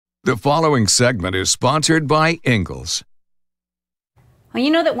The following segment is sponsored by Ingles. Well, you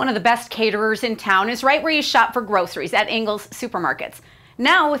know that one of the best caterers in town is right where you shop for groceries, at Ingles supermarkets.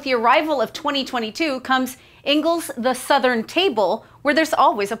 Now, with the arrival of 2022 comes Ingles the Southern Table, where there's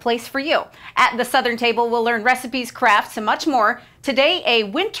always a place for you. At the Southern Table, we'll learn recipes, crafts, and much more. Today, a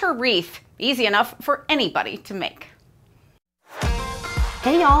winter wreath, easy enough for anybody to make.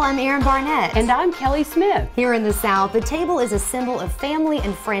 Hey y'all, I'm Erin Barnett. And I'm Kelly Smith. Here in the South, the table is a symbol of family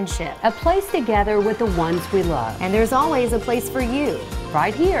and friendship. A place to gather with the ones we love. And there's always a place for you.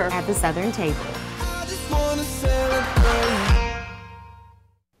 Right here at the Southern Table.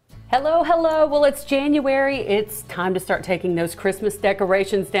 Hello, hello. Well, it's January. It's time to start taking those Christmas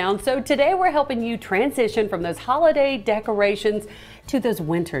decorations down. So today we're helping you transition from those holiday decorations to those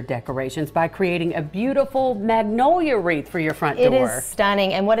winter decorations by creating a beautiful magnolia wreath for your front door. It is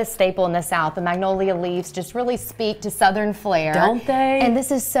stunning, and what a staple in the South. The magnolia leaves just really speak to Southern flair. Don't they? And this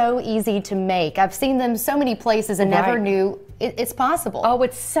is so easy to make. I've seen them so many places and never knew it's possible. Oh,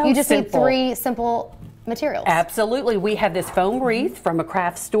 it's so simple. You just need 3 simple materials. Absolutely. We have this foam wreath from a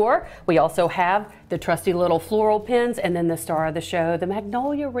craft store. We also have the trusty little floral pins, and then the star of the show, the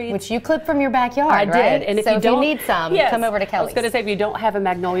magnolia wreath. Which you clipped from your backyard, I did. And if so you if don't, you need some, come over to Kelly's. I was going to say, if you don't have a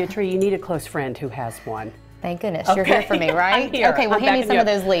magnolia tree, you need a close friend who has one. Thank goodness. You're here for me, right? I'm here. Okay, well, hand me some of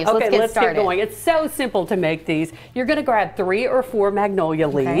those leaves. Okay, let's get going. It's so simple to make these. You're going to grab 3 or 4 magnolia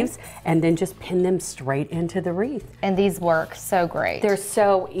leaves and then just pin them straight into the wreath. And these work so great. They're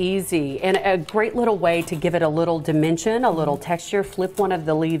so easy, and a great little way to give it a little dimension, a little texture. Flip one of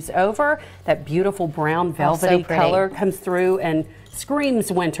the leaves over. That beautiful brown velvety color comes through and screams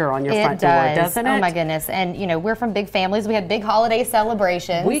winter on your front door, doesn't it? Oh my goodness. And you know, we're from big families. We had big holiday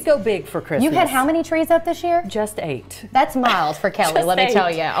celebrations. We go big for Christmas. You had how many trees up this year? Just 8. That's mild for Kelly, let me tell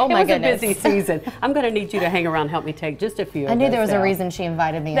you. Oh my goodness. It was a busy season. I'm going to need you to hang around and help me take just a few. I knew there was a reason she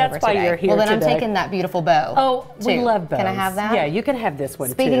invited me over today. That's why you're here Well, then today. I'm taking that beautiful bow. Oh, we love bows. Can I have that? Yeah, you can have this one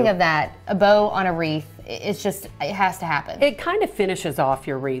too. Speaking of that, a bow on a wreath, it's just, it has to happen. It kind of finishes off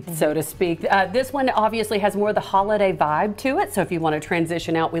your wreath, so to speak. This one obviously has more of the holiday vibe to it, so if you want to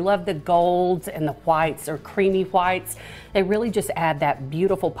transition out, we love the golds and the whites or creamy whites. They really just add that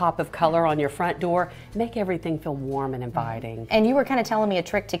beautiful pop of color on your front door, make everything feel warm and inviting. And you were kind of telling me a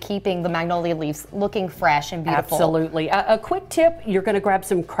trick to keeping the magnolia leaves looking fresh and beautiful. Absolutely. A quick tip, you're going to grab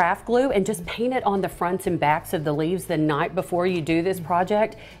some craft glue and just paint it on the fronts and backs of the leaves the night before you do this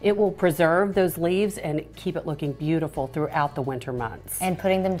project. It will preserve those leaves and keep it looking beautiful throughout the winter months. And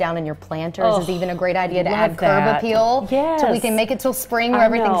putting them down in your planters is even a great idea to add curb appeal. Yes. So we can make it till spring where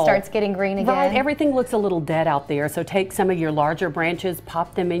everything starts getting green again. Right, everything looks a little dead out there, so take some of your larger branches,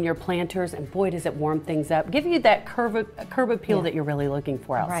 pop them in your planters, and boy does it warm things up. Give you that curb appeal that you're really looking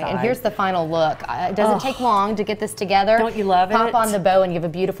for outside. Right, and here's the final look. It doesn't take long to get this together. Don't you love it? Pop on the bow and give a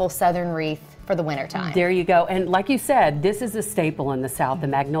beautiful southern wreath for the winter time. There you go. And like you said, this is a staple in the South, the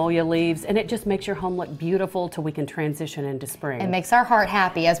magnolia leaves, and it just makes your home look beautiful till we can transition into spring. It makes our heart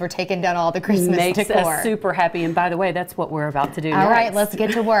happy as we're taking down all the Christmas decor. Makes us super happy. And by the way, that's what we're about to do next. All right, let's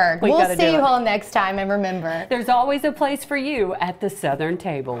get to work. We'll see you all all next time, and remember, there's always a place for you at the Southern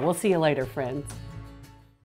Table. We'll see you later, friends.